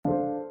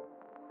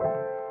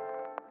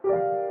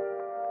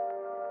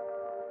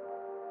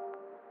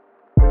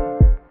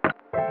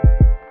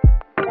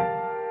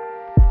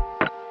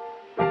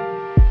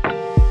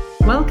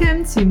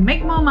Welcome to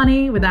Make More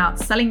Money Without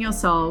Selling Your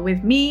Soul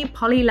with me,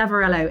 Polly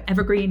Lavarello,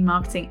 Evergreen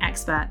Marketing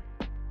Expert.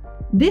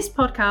 This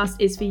podcast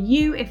is for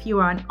you if you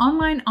are an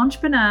online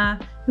entrepreneur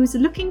who's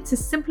looking to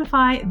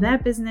simplify their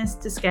business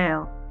to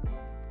scale.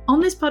 On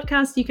this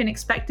podcast, you can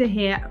expect to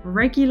hear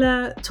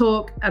regular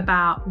talk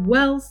about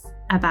wealth,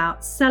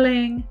 about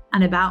selling,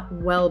 and about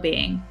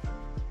well-being.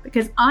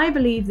 Because I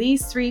believe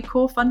these three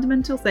core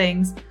fundamental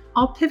things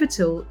are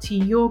pivotal to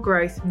your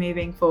growth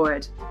moving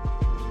forward.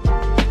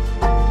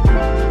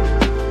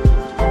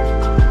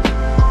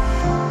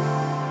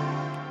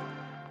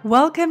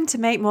 Welcome to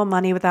Make More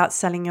Money Without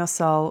Selling Your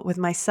Soul with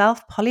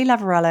myself, Polly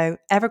Lavarello,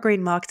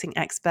 Evergreen Marketing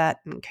Expert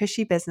and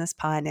Cushy Business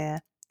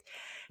Pioneer.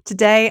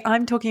 Today,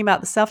 I'm talking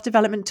about the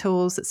self-development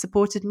tools that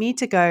supported me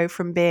to go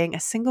from being a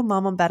single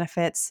mom on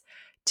benefits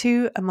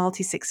to a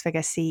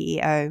multi-six-figure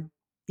CEO.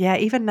 Yeah,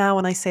 even now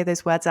when I say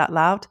those words out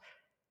loud,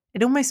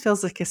 it almost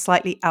feels like a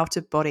slightly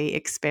out-of-body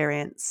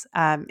experience.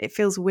 It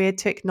feels weird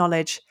to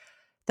acknowledge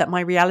that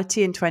my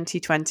reality in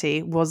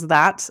 2020 was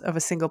that of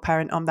a single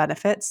parent on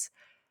benefits,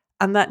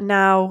 and that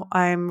now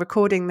I'm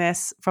recording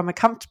this from a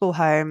comfortable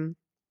home,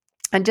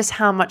 and just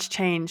how much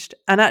changed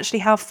and actually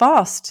how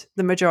fast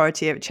the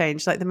majority of it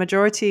changed. Like the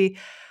majority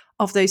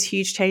of those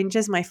huge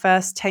changes, my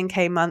first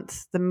 10K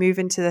month, the move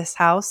into this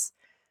house,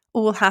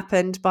 all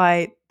happened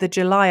by the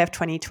July of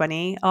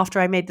 2020 after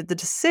I made the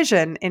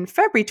decision in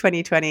February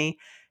 2020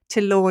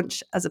 to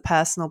launch as a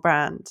personal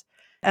brand.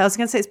 I was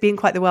going to say it's been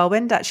quite the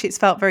whirlwind. Actually, it's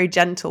felt very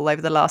gentle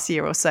over the last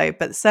year or so,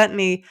 but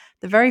certainly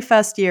the very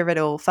first year of it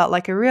all felt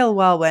like a real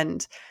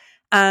whirlwind.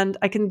 And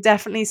I can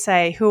definitely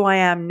say who I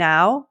am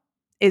now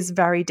is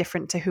very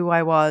different to who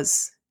I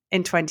was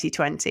in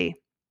 2020.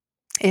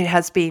 It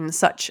has been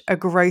such a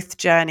growth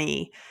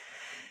journey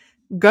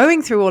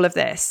going through all of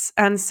this.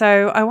 And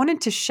so I wanted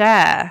to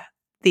share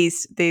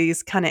these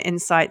kind of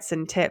insights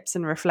and tips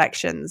and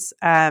reflections.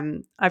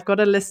 I've got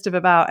a list of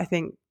about, I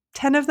think,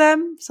 10 of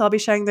them. So I'll be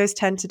sharing those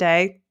 10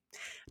 today.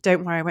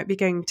 Don't worry, I won't be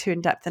going too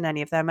in depth in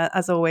any of them.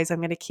 As always,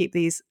 I'm going to keep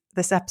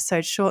this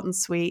episode short and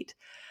sweet.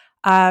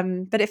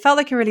 But it felt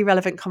like a really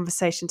relevant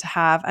conversation to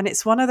have. And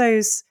it's one of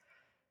those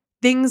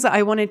things that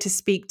I wanted to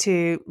speak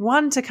to,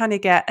 one, to kind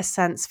of get a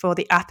sense for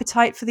the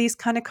appetite for these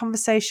kind of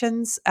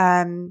conversations,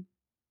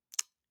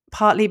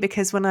 partly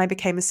because when I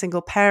became a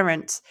single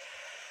parent,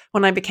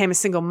 when I became a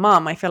single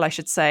mum, I feel I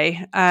should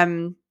say,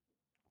 I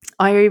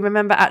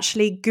remember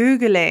actually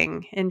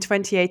Googling in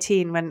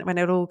 2018 when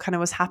it all kind of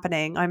was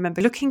happening. I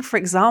remember looking for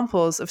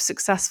examples of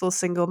successful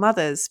single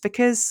mothers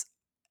because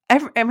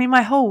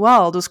my whole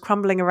world was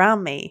crumbling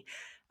around me.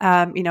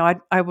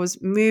 I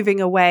was moving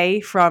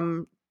away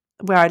from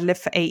where I'd lived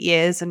for 8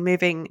 years and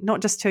moving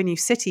not just to a new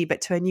city,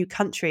 but to a new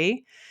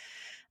country.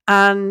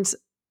 And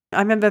I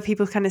remember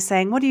people kind of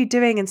saying, what are you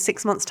doing in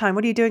 6 months' time?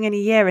 What are you doing in a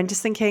year? And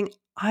just thinking,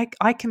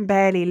 I can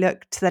barely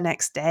look to the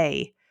next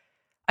day.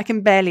 I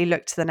can barely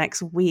look to the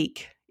next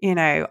week.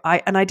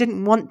 I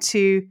didn't want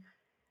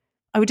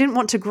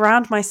to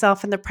ground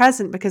myself in the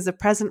present because the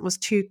present was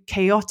too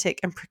chaotic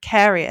and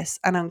precarious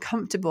and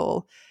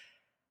uncomfortable.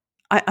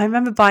 I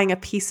remember buying a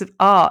piece of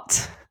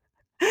art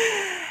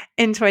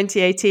in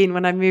 2018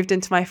 when I moved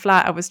into my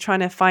flat. I was trying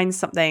to find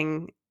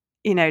something,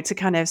 to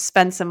kind of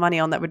spend some money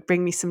on that would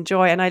bring me some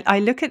joy. And I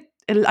look at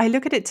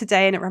it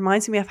today and it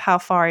reminds me of how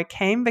far I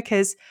came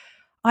because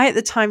I at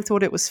the time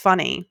thought it was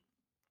funny.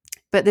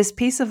 But this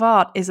piece of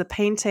art is a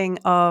painting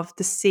of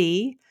the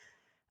sea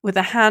with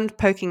a hand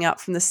poking up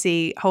from the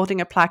sea,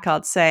 holding a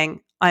placard saying,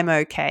 "I'm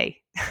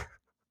okay."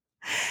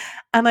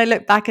 And I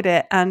look back at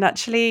it and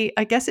actually,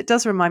 I guess it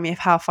does remind me of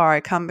how far I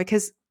come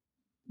because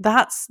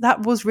that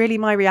was really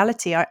my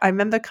reality. I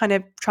remember kind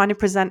of trying to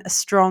present a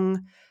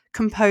strong,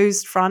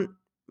 composed front,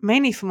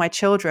 mainly for my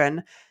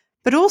children,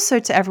 but also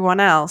to everyone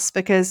else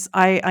because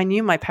I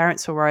knew my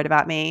parents were worried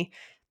about me.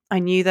 I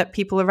knew that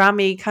people around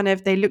me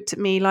they looked at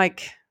me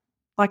like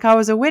I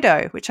was a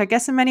widow, which I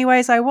guess in many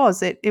ways I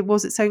was. It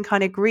was its own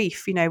kind of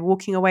grief,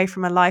 walking away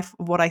from a life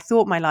of what I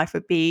thought my life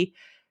would be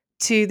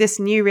to this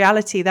new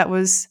reality that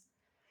was,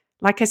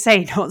 like I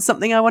say, not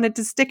something I wanted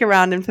to stick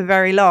around in for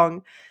very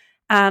long.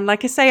 And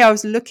like I say, I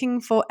was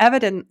looking for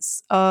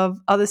evidence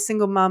of other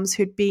single mums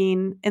who'd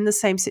been in the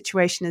same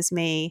situation as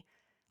me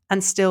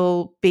and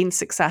still been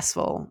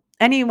successful.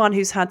 Anyone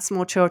who's had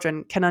small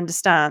children can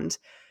understand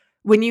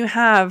when you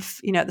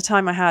have, at the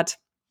time I had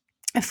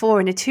a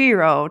 4 and a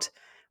 2-year-old,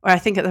 or I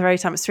think at the very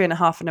time it's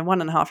 3.5 and a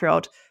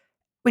 1.5-year-old.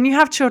 When you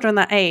have children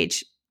that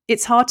age,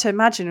 it's hard to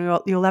imagine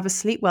you'll ever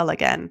sleep well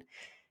again.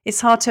 It's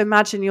hard to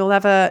imagine you'll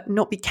ever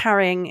not be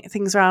carrying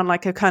things around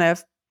like a kind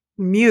of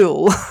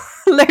mule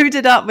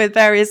loaded up with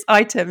various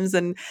items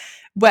and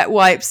wet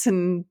wipes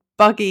and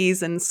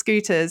buggies and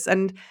scooters.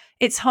 And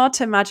it's hard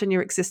to imagine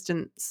your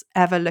existence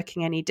ever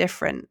looking any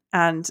different.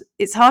 And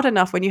it's hard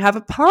enough when you have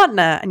a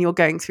partner and you're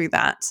going through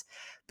that.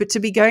 But to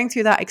be going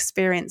through that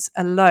experience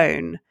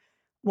alone,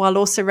 while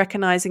also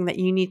recognizing that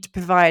you need to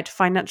provide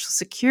financial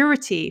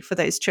security for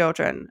those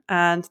children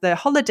and the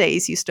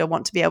holidays you still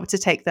want to be able to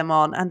take them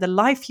on and the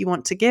life you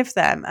want to give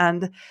them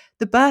and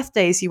the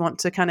birthdays you want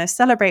to kind of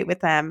celebrate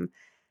with them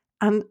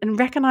and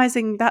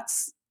recognizing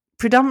that's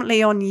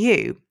predominantly on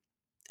you.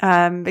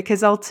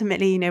 Because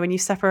ultimately, when you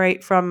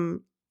separate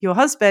from your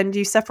husband,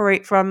 you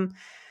separate from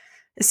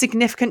a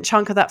significant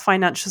chunk of that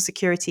financial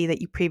security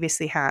that you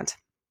previously had.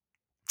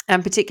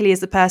 And particularly as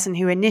the person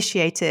who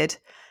initiated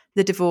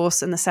the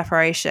divorce and the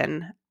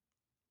separation,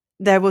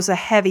 there was a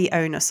heavy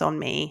onus on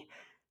me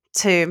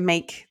to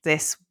make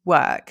this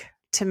work,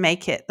 to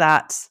make it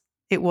that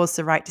it was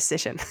the right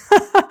decision.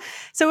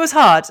 So it was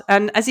hard.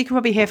 And as you can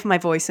probably hear from my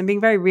voice, I'm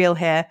being very real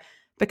here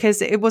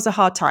because it was a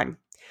hard time.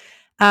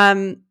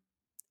 And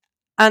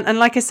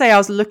like I say, I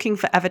was looking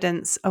for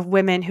evidence of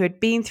women who had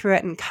been through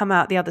it and come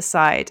out the other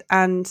side.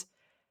 And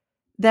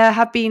there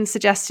have been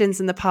suggestions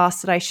in the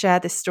past that I share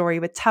this story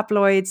with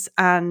tabloids,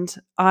 and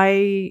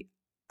I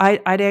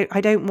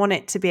don't want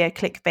it to be a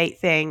clickbait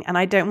thing, and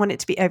I don't want it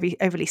to be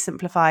overly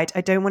simplified.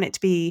 I don't want it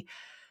to be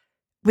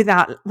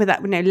without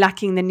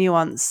lacking the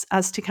nuance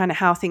as to kind of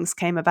how things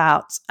came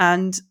about.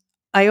 And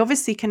I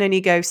obviously can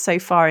only go so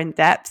far in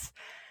depth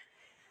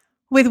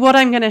with what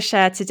I'm going to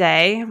share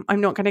today.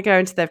 I'm not going to go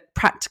into the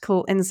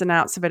practical ins and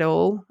outs of it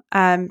all,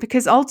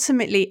 because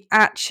ultimately,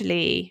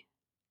 actually,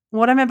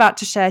 what I'm about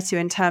to share to you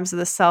in terms of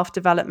the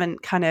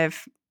self-development kind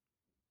of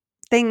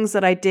things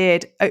that I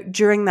did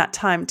during that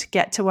time to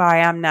get to where I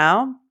am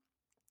now,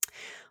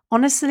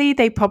 honestly,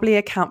 they probably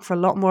account for a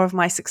lot more of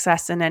my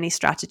success than any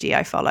strategy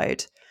I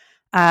followed.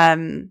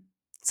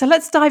 So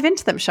let's dive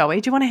into them, shall we?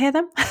 Do you want to hear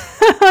them?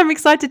 I'm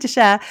excited to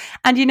share.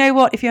 And you know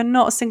what? If you're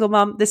not a single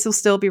mum, this will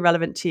still be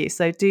relevant to you.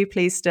 So do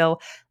please still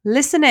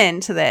listen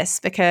in to this,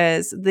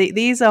 because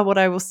these are what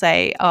I will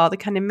say are the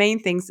kind of main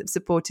things that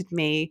supported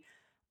me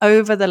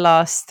over the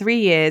last 3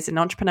 years in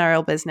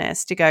entrepreneurial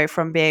business to go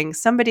from being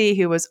somebody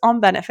who was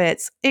on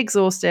benefits,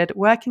 exhausted,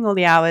 working all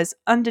the hours,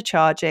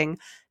 undercharging,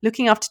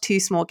 looking after 2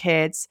 small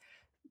kids,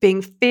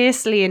 being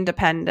fiercely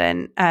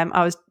independent. I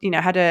was,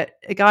 had a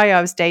guy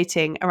I was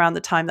dating around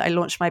the time that I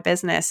launched my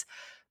business,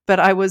 but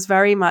I was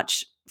very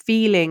much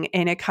feeling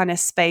in a kind of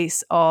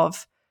space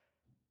of,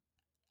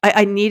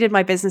 I needed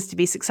my business to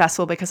be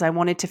successful because I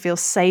wanted to feel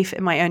safe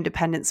in my own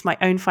dependence, my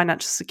own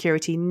financial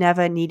security,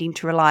 never needing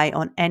to rely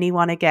on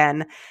anyone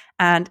again.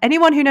 And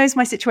anyone who knows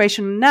my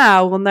situation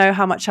now will know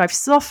how much I've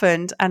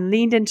softened and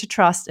leaned into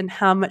trust and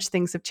how much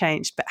things have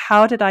changed. But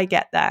how did I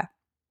get there?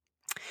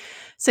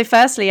 So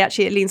firstly,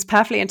 actually, it leans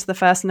perfectly into the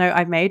first note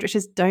I've made, which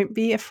is don't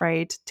be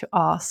afraid to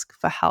ask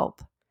for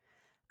help.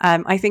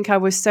 I think I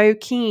was so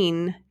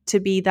keen to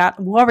be that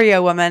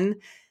warrior woman.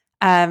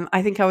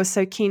 I think I was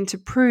so keen to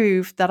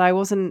prove that I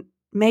wasn't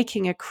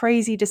making a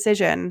crazy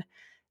decision,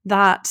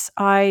 that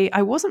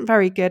I wasn't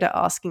very good at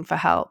asking for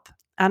help.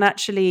 And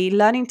actually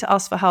learning to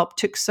ask for help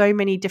took so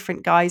many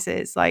different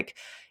guises. Like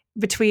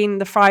between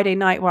the Friday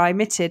night where I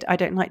admitted I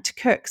don't like to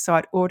cook, so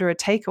I'd order a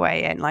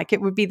takeaway in. Like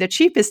it would be the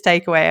cheapest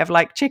takeaway of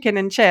like chicken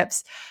and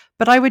chips,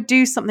 but I would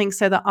do something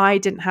so that I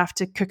didn't have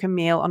to cook a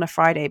meal on a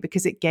Friday,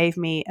 because it gave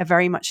me a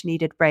very much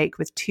needed break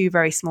with 2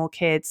 very small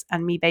kids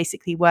and me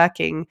basically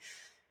working,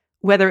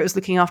 whether it was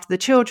looking after the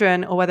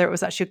children or whether it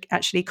was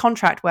actually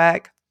contract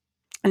work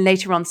and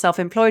later on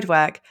self-employed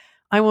work.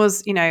 I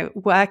was,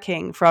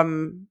 working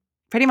from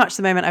pretty much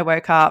the moment I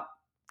woke up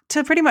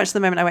to pretty much the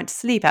moment I went to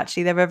sleep.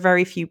 Actually, there were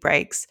very few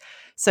breaks.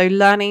 So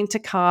learning to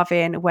carve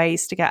in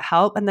ways to get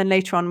help. And then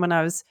later on, when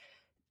I was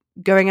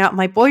going out with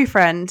my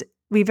boyfriend,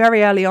 we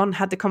very early on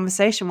had the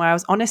conversation where I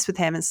was honest with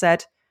him and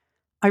said,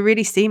 I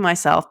really see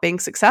myself being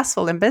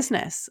successful in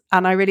business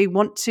and I really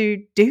want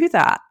to do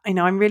that.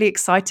 I'm really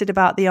excited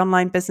about the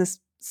online business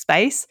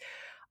space.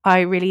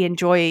 I really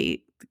enjoy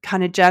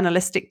kind of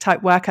journalistic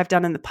type work I've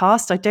done in the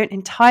past. I don't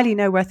entirely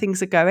know where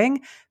things are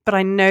going, but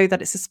I know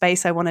that it's a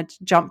space I want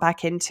to jump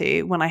back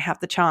into when I have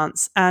the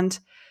chance. And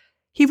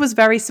he was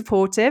very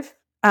supportive.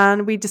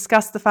 And we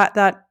discussed the fact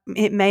that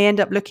it may end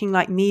up looking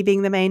like me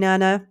being the main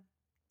earner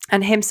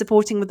and him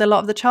supporting with a lot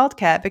of the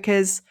childcare,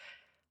 because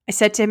I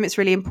said to him, it's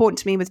really important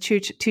to me with two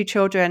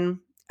children,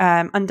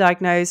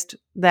 undiagnosed,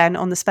 then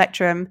on the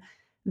spectrum,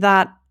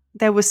 that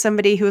there was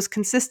somebody who was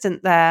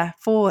consistent there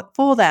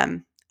for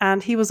them.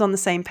 And he was on the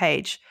same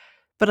page.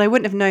 But I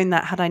wouldn't have known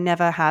that had I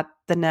never had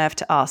the nerve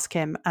to ask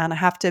him. And I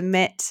have to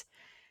admit,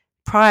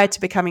 prior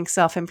to becoming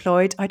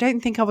self-employed, I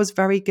don't think I was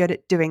very good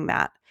at doing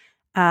that.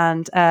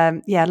 And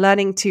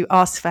learning to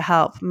ask for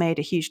help made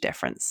a huge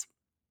difference.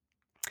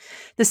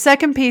 The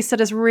second piece that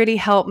has really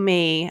helped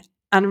me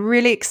and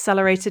really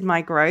accelerated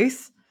my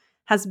growth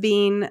has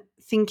been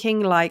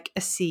thinking like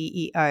a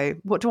CEO.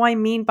 What do I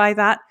mean by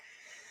that?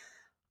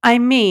 I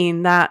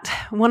mean that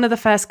one of the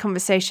first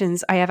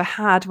conversations I ever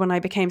had when I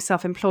became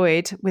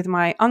self-employed with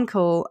my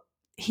uncle,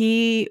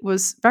 he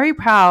was very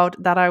proud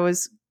that I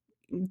was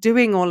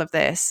doing all of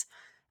this.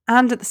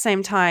 And at the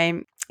same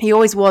time, he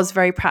always was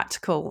very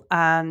practical.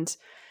 And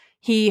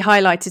he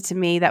highlighted to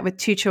me that with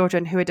 2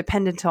 children who are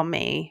dependent on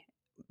me,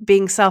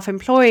 being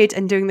self-employed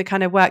and doing the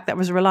kind of work that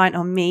was reliant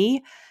on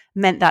me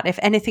meant that if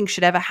anything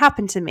should ever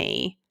happen to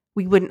me,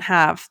 we wouldn't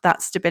have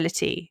that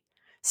stability.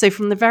 So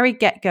from the very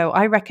get-go,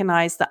 I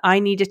recognized that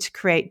I needed to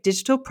create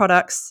digital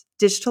products,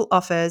 digital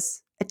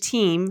offers, a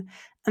team,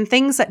 and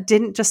things that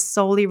didn't just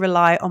solely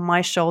rely on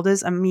my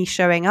shoulders and me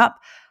showing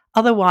up.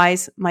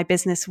 Otherwise, my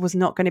business was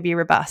not going to be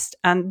robust.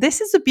 And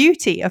this is the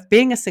beauty of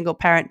being a single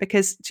parent,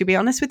 because to be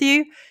honest with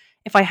you,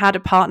 if I had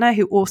a partner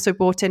who also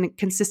brought in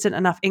consistent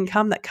enough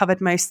income that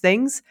covered most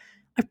things,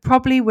 I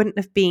probably wouldn't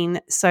have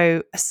been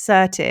so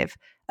assertive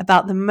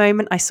about the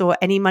moment I saw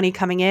any money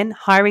coming in,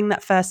 hiring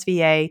that first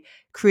VA,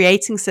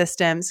 creating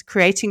systems,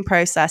 creating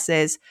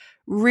processes,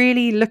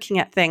 really looking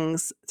at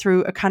things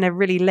through a kind of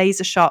really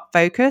laser sharp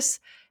focus,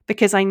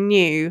 because I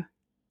knew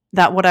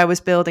that what I was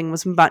building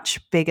was much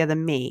bigger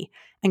than me.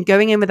 And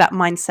going in with that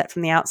mindset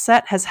from the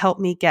outset has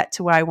helped me get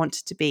to where I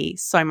wanted to be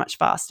so much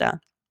faster.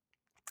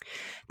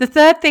 The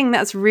third thing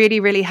that's really,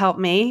 really helped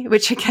me,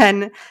 which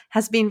again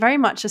has been very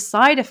much a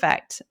side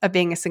effect of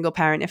being a single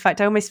parent. In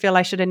fact, I almost feel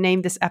I should have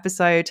named this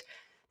episode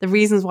The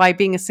Reasons Why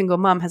Being a Single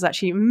Mum has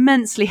actually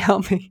immensely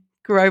helped me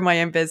grow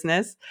my own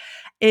business,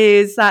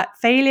 is that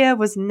failure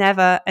was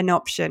never an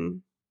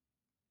option,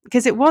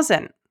 because it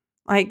wasn't.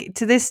 Like,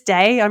 to this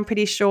day, I'm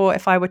pretty sure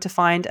if I were to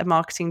find a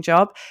marketing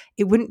job,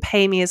 it wouldn't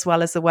pay me as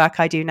well as the work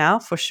I do now,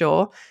 for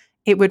sure.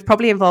 It would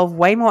probably involve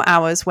way more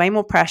hours, way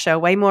more pressure,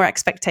 way more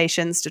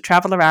expectations to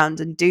travel around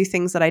and do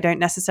things that I don't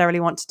necessarily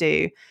want to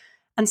do.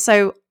 And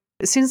so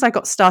as soon as I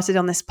got started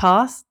on this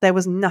path, there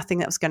was nothing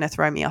that was going to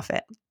throw me off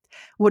it.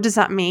 What does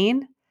that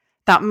mean?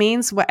 That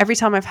means every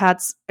time I've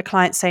had a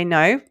client say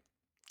no,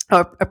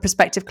 or a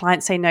prospective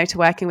client say no to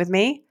working with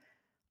me,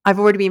 I've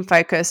already been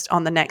focused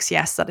on the next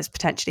yes that is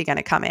potentially going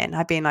to come in.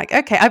 I've been like,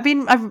 okay, I've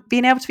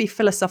been able to be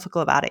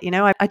philosophical about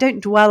it. I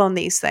don't dwell on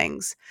these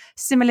things.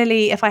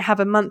 Similarly, if I have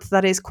a month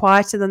that is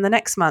quieter than the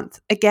next month,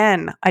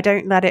 again, I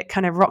don't let it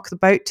kind of rock the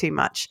boat too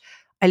much.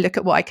 I look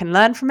at what I can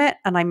learn from it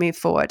and I move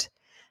forward.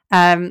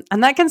 And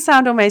that can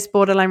sound almost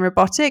borderline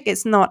robotic.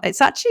 It's not.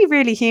 It's actually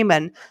really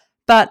human.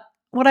 But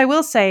what I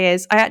will say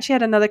is I actually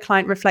had another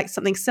client reflect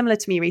something similar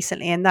to me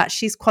recently, in that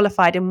she's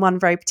qualified in one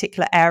very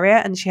particular area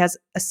and she has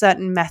a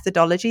certain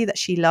methodology that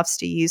she loves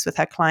to use with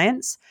her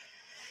clients.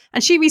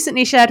 And she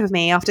recently shared with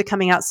me, after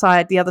coming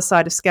outside the other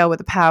side of Scale with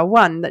the Power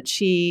One, that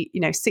she,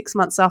 6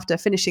 months after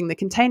finishing the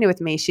container with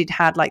me, she'd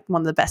had like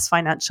one of the best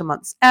financial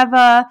months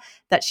ever,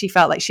 that she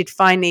felt like she'd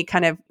finally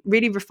kind of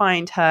really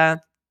refined her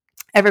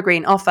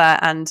evergreen offer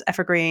and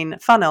evergreen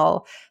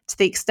funnel to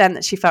the extent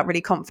that she felt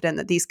really confident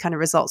that these kind of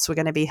results were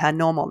going to be her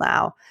normal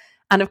now.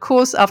 And of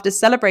course, after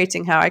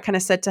celebrating her, I kind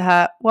of said to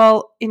her,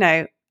 well,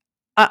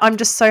 I'm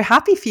just so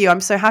happy for you.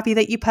 I'm so happy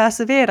that you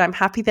persevered. I'm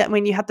happy that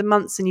when you had the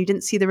months and you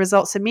didn't see the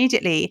results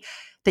immediately,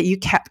 that you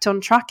kept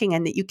on tracking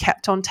and that you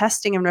kept on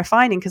testing and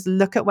refining, because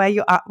look at where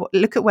you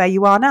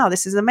are now.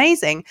 This is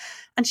amazing.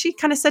 And she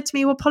kind of said to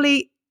me, well,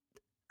 Polly,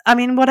 I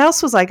mean, what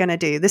else was I going to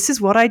do? This is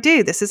what I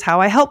do. This is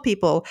how I help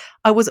people.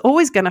 I was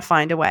always going to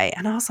find a way.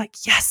 And I was like,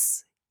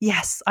 yes,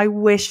 I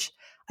wish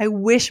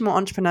more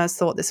entrepreneurs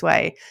thought this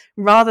way,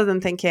 rather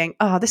than thinking,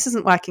 oh, this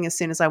isn't working as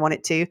soon as I want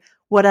it to.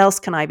 What else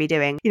can I be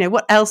doing?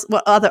 What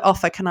other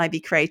offer can I be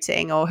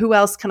creating? Or who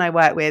else can I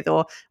work with?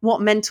 Or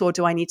what mentor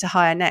do I need to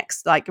hire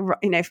next? Like,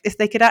 if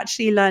they could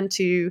actually learn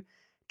to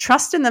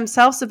trust in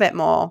themselves a bit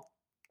more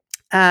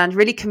and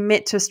really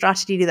commit to a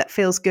strategy that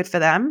feels good for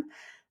them,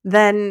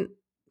 then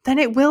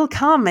it will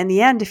come in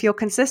the end if you're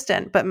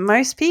consistent. But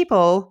most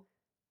people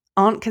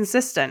aren't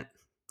consistent.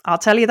 I'll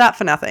tell you that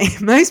for nothing.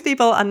 Most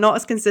people are not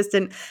as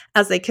consistent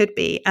as they could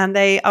be. And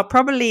they are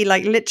probably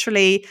like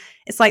literally,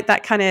 it's like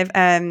that kind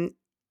of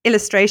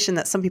illustration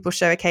that some people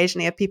show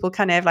occasionally of people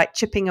kind of like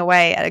chipping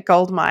away at a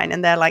gold mine,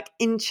 and they're like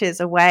inches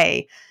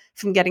away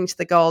from getting to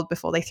the gold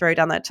before they throw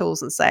down their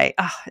tools and say,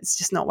 it's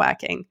just not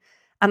working.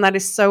 And that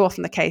is so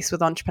often the case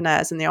with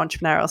entrepreneurs in the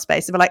entrepreneurial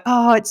space. They're like,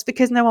 oh, it's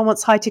because no one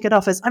wants high ticket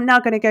offers. I'm now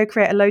going to go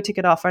create a low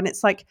ticket offer. And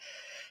it's like,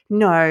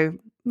 no,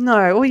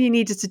 all you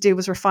needed to do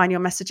was refine your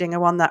messaging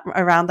around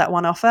that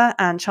one offer,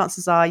 and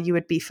chances are you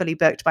would be fully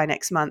booked by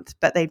next month.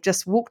 But they've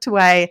just walked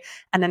away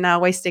and are now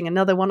wasting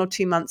another 1 or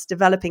 2 months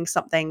developing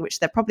something which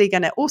they're probably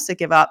going to also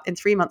give up in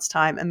 3 months'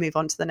 time and move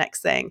on to the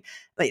next thing.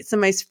 But it's the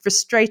most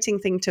frustrating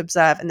thing to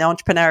observe in the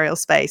entrepreneurial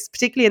space,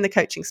 particularly in the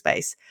coaching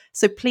space.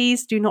 So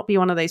please do not be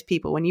one of those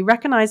people. When you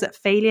recognize that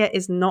failure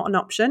is not an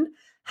option,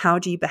 how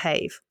do you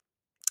behave?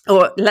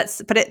 Or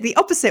let's put it the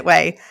opposite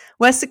way,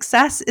 where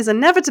success is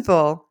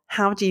inevitable,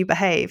 how do you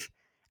behave?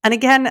 And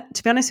again,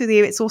 to be honest with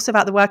you, it's also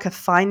about the work of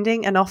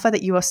finding an offer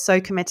that you are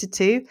so committed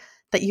to,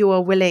 that you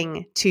are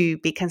willing to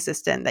be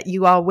consistent, that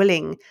you are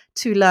willing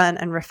to learn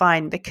and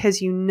refine,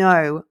 because you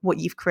know what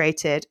you've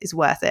created is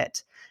worth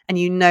it. And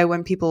you know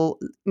when people,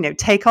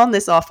 take on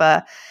this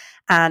offer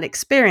and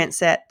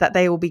experience it, that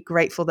they will be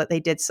grateful that they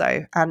did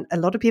so. And a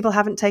lot of people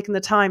haven't taken the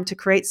time to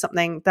create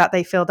something that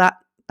they feel that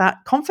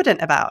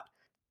confident about.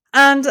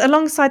 And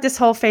alongside this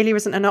whole failure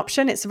isn't an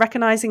option, it's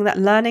recognizing that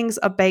learnings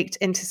are baked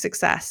into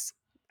success.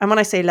 And when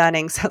I say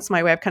learnings, that's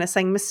my way of kind of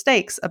saying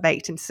mistakes are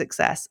baked into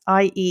success,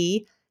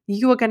 i.e.,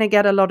 you are going to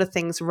get a lot of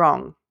things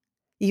wrong.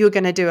 You're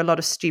going to do a lot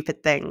of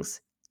stupid things.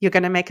 You're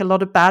going to make a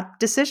lot of bad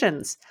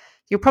decisions.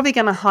 You're probably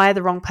going to hire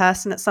the wrong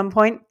person at some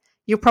point.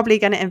 You're probably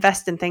going to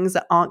invest in things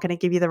that aren't going to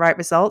give you the right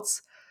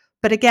results.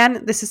 But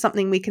again, this is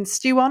something we can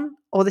stew on,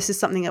 or this is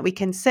something that we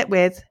can sit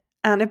with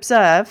and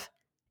observe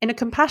in a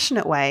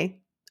compassionate way,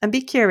 and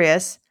be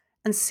curious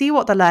and see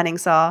what the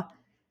learnings are.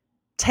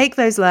 Take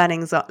those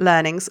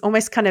learnings,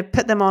 almost kind of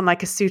put them on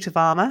like a suit of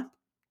armor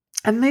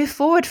and move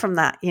forward from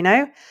that.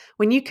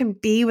 When you can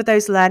be with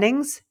those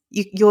learnings,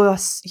 you are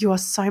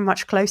so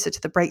much closer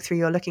to the breakthrough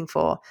you're looking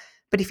for.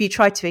 But if you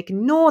try to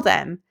ignore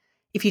them,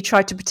 if you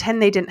try to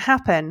pretend they didn't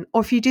happen,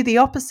 or if you do the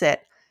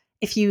opposite,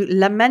 if you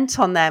lament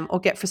on them or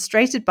get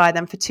frustrated by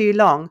them for too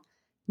long,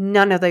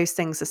 none of those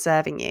things are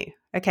serving you.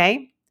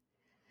 Okay.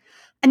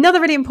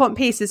 Another really important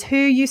piece is who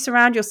you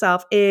surround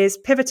yourself is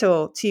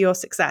pivotal to your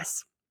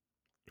success.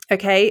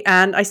 Okay.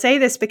 And I say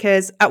this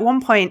because at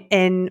one point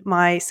in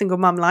my single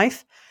mum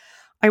life,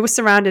 I was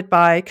surrounded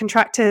by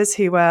contractors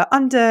who were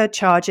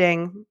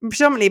undercharging,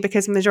 predominantly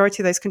because the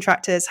majority of those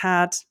contractors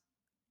had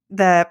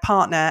their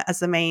partner as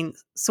the main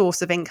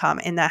source of income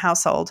in their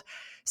household.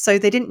 So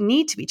they didn't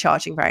need to be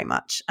charging very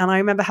much. And I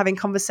remember having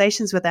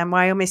conversations with them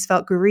where I almost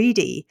felt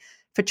greedy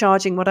for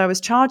charging what I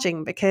was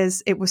charging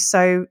because it was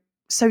so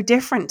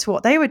different to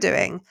what they were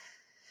doing.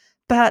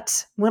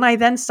 But when I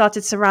then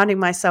started surrounding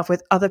myself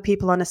with other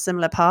people on a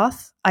similar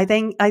path, I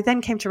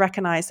then came to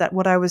recognize that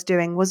what I was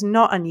doing was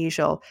not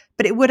unusual,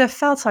 but it would have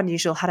felt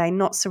unusual had I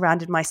not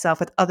surrounded myself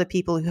with other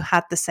people who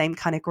had the same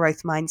kind of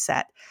growth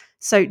mindset.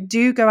 So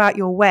do go out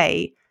your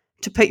way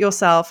to put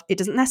yourself, it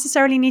doesn't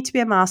necessarily need to be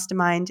a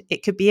mastermind.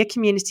 It could be a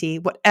community,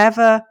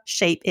 whatever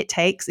shape it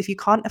takes. If you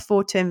can't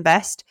afford to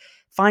invest,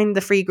 find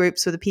the free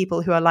groups with the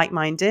people who are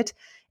like-minded.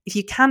 If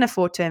you can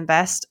afford to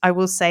invest, I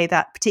will say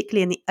that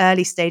particularly in the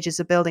early stages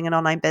of building an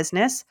online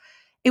business,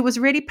 it was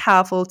really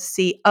powerful to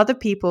see other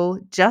people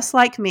just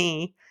like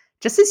me,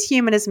 just as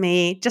human as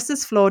me, just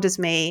as flawed as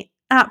me,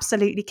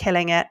 absolutely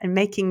killing it and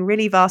making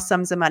really vast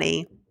sums of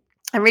money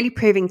and really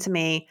proving to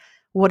me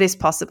what is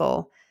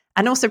possible.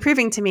 And also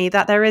proving to me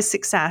that there is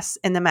success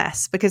in the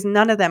mess because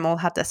none of them all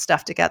had their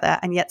stuff together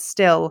and yet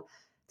still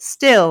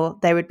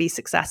they would be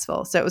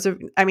successful. So it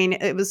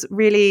was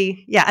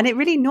really, and it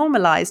really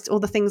normalized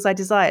all the things I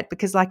desired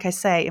because like I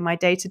say, in my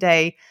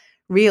day-to-day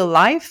real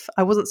life,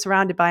 I wasn't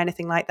surrounded by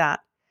anything like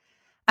that.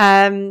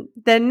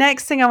 The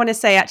next thing I want to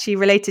say actually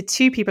related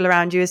to people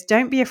around you is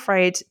don't be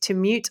afraid to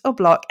mute or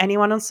block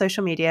anyone on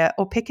social media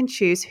or pick and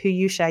choose who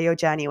you share your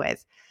journey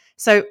with.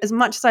 So as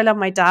much as I love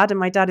my dad, and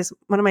my dad is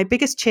one of my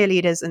biggest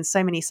cheerleaders in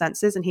so many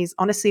senses, and he's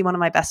honestly one of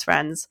my best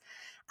friends,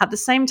 at the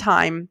same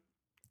time,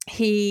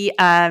 he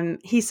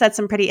said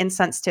some pretty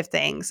insensitive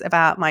things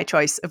about my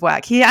choice of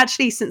work. He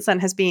actually since then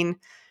has been,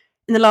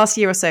 in the last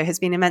year or so, has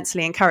been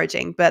immensely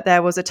encouraging. But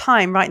there was a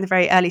time right in the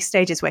very early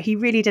stages where he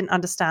really didn't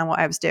understand what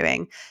I was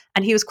doing.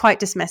 And he was quite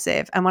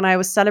dismissive. And when I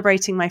was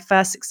celebrating my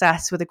first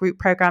success with a group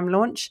program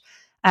launch,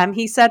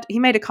 he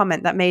made a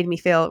comment that made me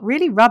feel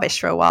really rubbish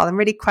for a while and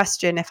really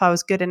question if I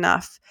was good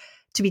enough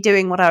to be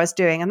doing what I was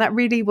doing. And that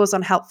really was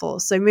unhelpful.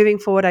 So moving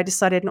forward, I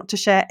decided not to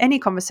share any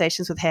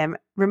conversations with him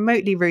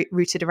remotely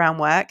rooted around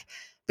work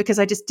because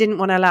I just didn't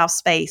want to allow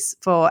space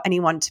for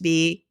anyone to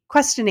be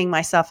questioning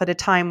myself at a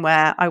time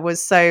where I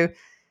was so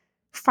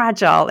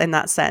fragile in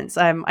that sense.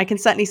 I can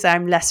certainly say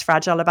I'm less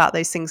fragile about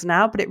those things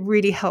now, but it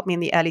really helped me in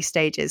the early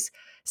stages.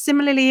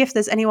 Similarly, if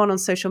there's anyone on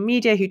social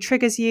media who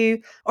triggers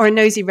you or a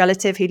nosy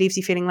relative who leaves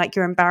you feeling like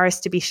you're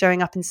embarrassed to be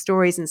showing up in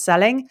stories and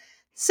selling,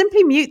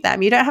 simply mute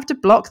them. You don't have to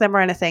block them or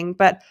anything,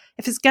 but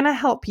if it's going to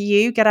help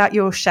you get out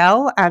your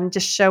shell and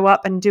just show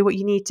up and do what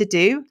you need to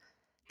do,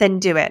 then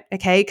do it,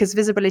 okay? Because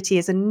visibility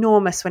is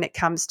enormous when it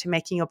comes to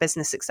making your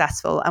business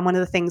successful. And one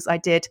of the things I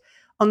did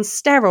on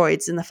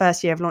steroids in the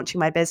first year of launching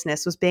my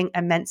business was being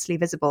immensely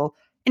visible,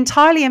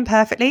 entirely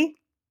imperfectly,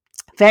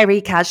 very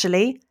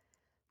casually,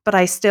 but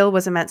I still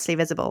was immensely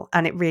visible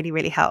and it really,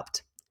 really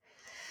helped.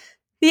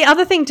 The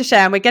other thing to share,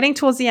 and we're getting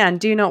towards the end,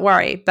 do not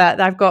worry,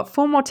 but I've got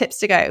 4 more tips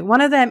to go.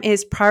 One of them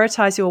is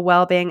prioritize your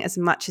well-being as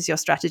much as your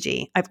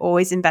strategy. I've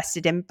always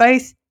invested in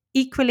both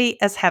equally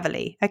as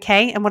heavily,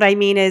 okay? And what I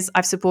mean is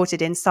I've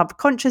supported in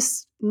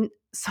subconscious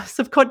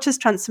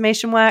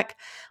transformation work.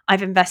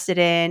 I've invested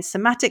in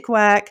somatic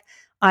work.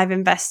 I've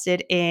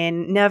invested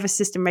in nervous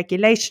system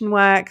regulation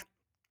work.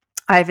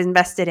 I've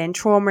invested in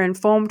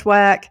trauma-informed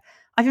work.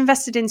 I've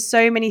invested in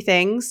so many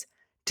things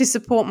to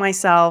support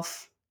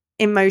myself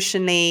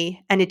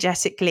emotionally,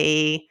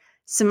 energetically,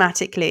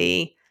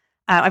 somatically.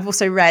 I've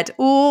also read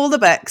all the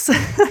books.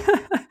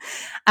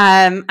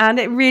 And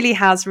it really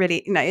has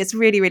it's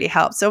really, really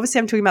helped. So obviously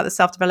I'm talking about the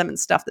self-development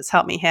stuff that's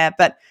helped me here,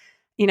 but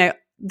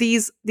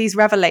these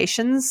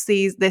revelations,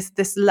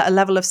 this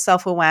level of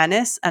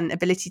self-awareness and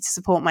ability to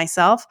support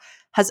myself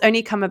has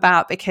only come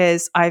about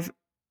because I've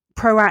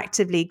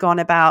proactively gone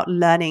about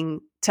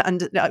learning to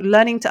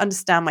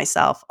understand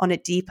myself on a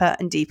deeper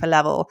and deeper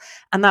level.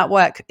 And that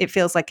work, it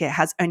feels like it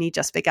has only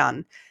just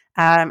begun.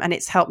 And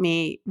it's helped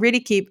me really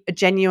keep a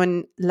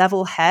genuine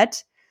level head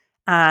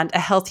and a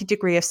healthy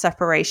degree of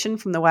separation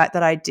from the work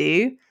that I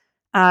do.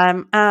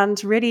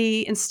 And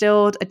really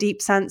instilled a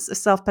deep sense of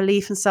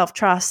self-belief and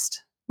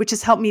self-trust, which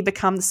has helped me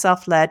become the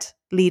self-led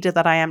leader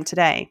that I am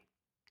today.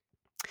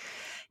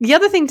 The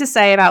other thing to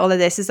say about all of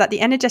this is that the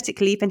energetic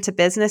leap into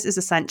business is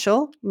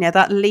essential.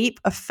 That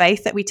leap of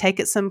faith that we take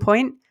at some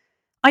point.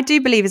 I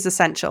do believe is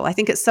essential. I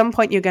think at some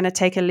point you're going to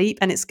take a leap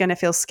and it's going to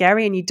feel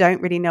scary and you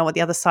don't really know what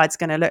the other side's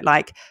going to look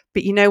like.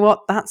 But you know what?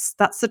 That's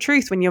the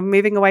truth. When you're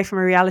moving away from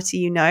a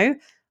reality,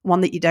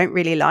 one that you don't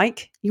really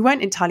like, you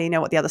won't entirely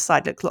know what the other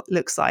side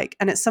looks like.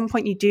 And at some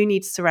point you do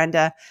need to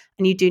surrender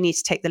and you do need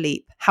to take the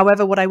leap.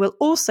 However, what I will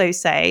also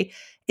say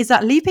is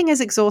that leaping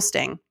is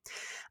exhausting.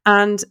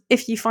 And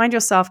if you find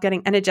yourself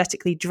getting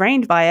energetically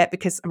drained by it,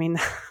 because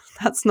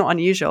that's not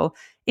unusual,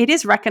 it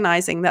is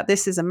recognizing that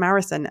this is a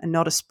marathon and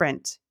not a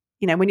sprint.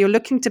 When you're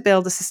looking to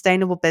build a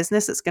sustainable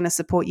business that's going to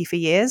support you for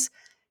years,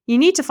 you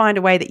need to find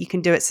a way that you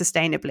can do it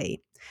sustainably.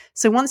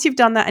 So once you've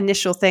done that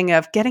initial thing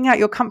of getting out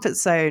your comfort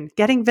zone,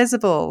 getting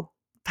visible,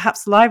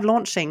 perhaps live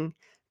launching,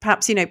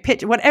 perhaps,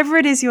 pitch, whatever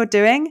it is you're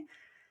doing,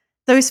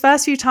 those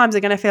first few times are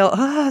going to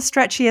feel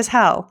stretchy as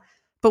hell.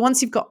 But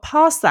once you've got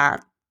past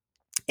that,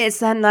 it's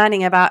then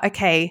learning about,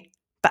 okay,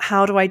 but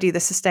how do I do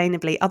this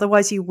sustainably?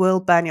 Otherwise, you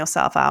will burn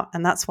yourself out.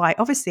 And that's why,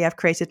 obviously, I've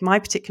created my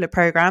particular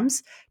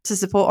programs to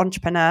support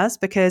entrepreneurs,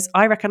 because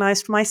I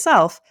recognized for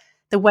myself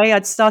the way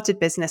I'd started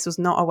business was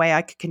not a way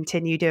I could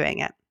continue doing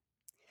it.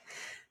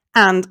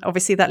 And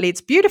obviously, that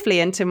leads beautifully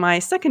into my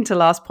second to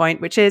last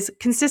point, which is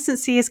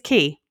consistency is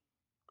key.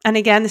 And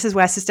again, this is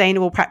where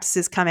sustainable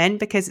practices come in,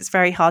 because it's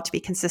very hard to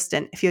be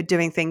consistent if you're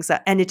doing things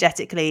that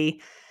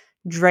energetically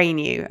drain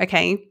you.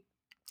 Okay.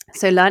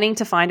 So learning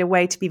to find a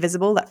way to be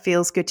visible that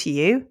feels good to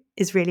you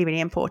is really, really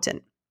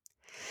important.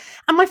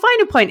 And my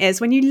final point is,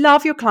 when you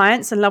love your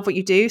clients and love what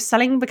you do,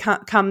 selling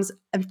becomes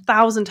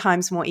 1,000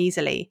 times more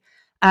easily.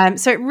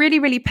 So it really,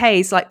 really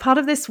pays. Like, part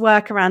of this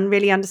work around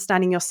really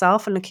understanding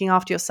yourself and looking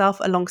after yourself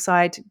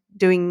alongside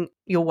doing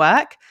your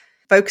work,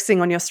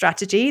 focusing on your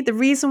strategy. The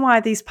reason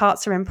why these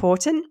parts are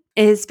important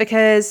is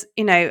because,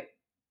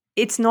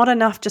 it's not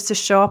enough just to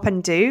show up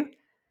and do.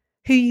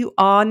 Who you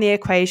are in the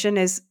equation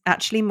is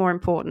actually more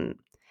important.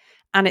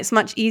 And it's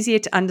much easier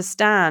to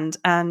understand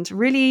and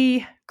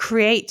really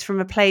create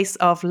from a place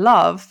of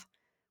love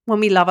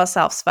when we love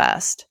ourselves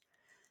first.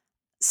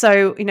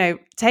 So,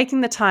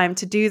 taking the time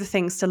to do the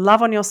things to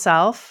love on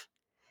yourself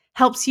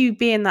helps you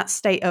be in that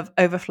state of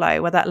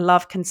overflow, where that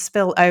love can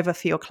spill over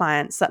for your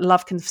clients, that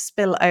love can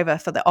spill over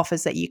for the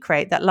offers that you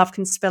create, that love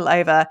can spill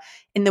over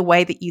in the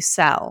way that you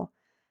sell.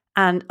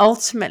 And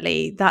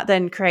ultimately, that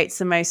then creates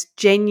the most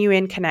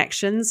genuine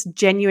connections,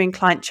 genuine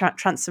client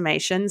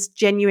transformations,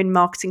 genuine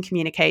marketing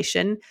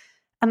communication.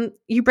 And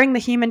you bring the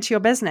human to your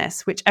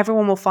business, which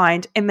everyone will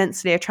find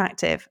immensely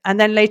attractive. And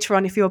then later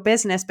on, if your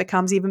business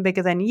becomes even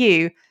bigger than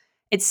you,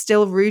 it's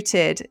still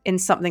rooted in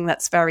something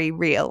that's very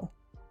real.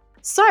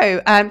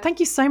 So thank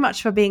you so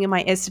much for being in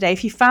my ears today.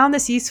 If you found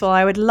this useful,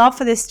 I would love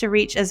for this to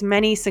reach as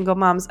many single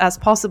mums as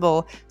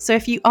possible. So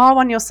if you are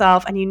one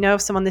yourself and you know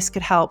of someone this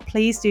could help,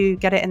 please do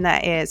get it in their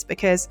ears,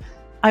 because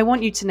I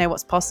want you to know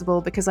what's possible,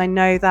 because I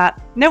know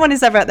that no one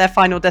is ever at their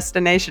final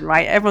destination,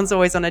 right? Everyone's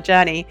always on a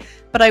journey.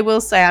 But I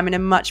will say I'm in a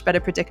much better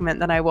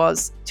predicament than I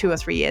was 2 or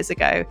 3 years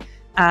ago.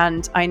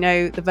 And I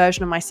know the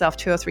version of myself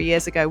 2 or 3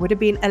 years ago would have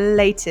been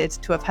elated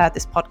to have heard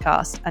this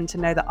podcast and to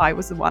know that I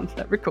was the one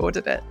that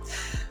recorded it.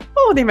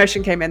 Oh, the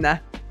emotion came in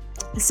there.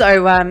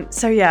 So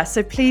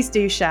please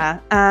do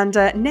share. And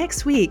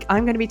next week,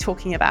 I'm going to be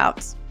talking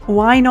about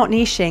why not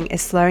niching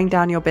is slowing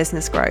down your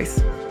business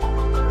growth.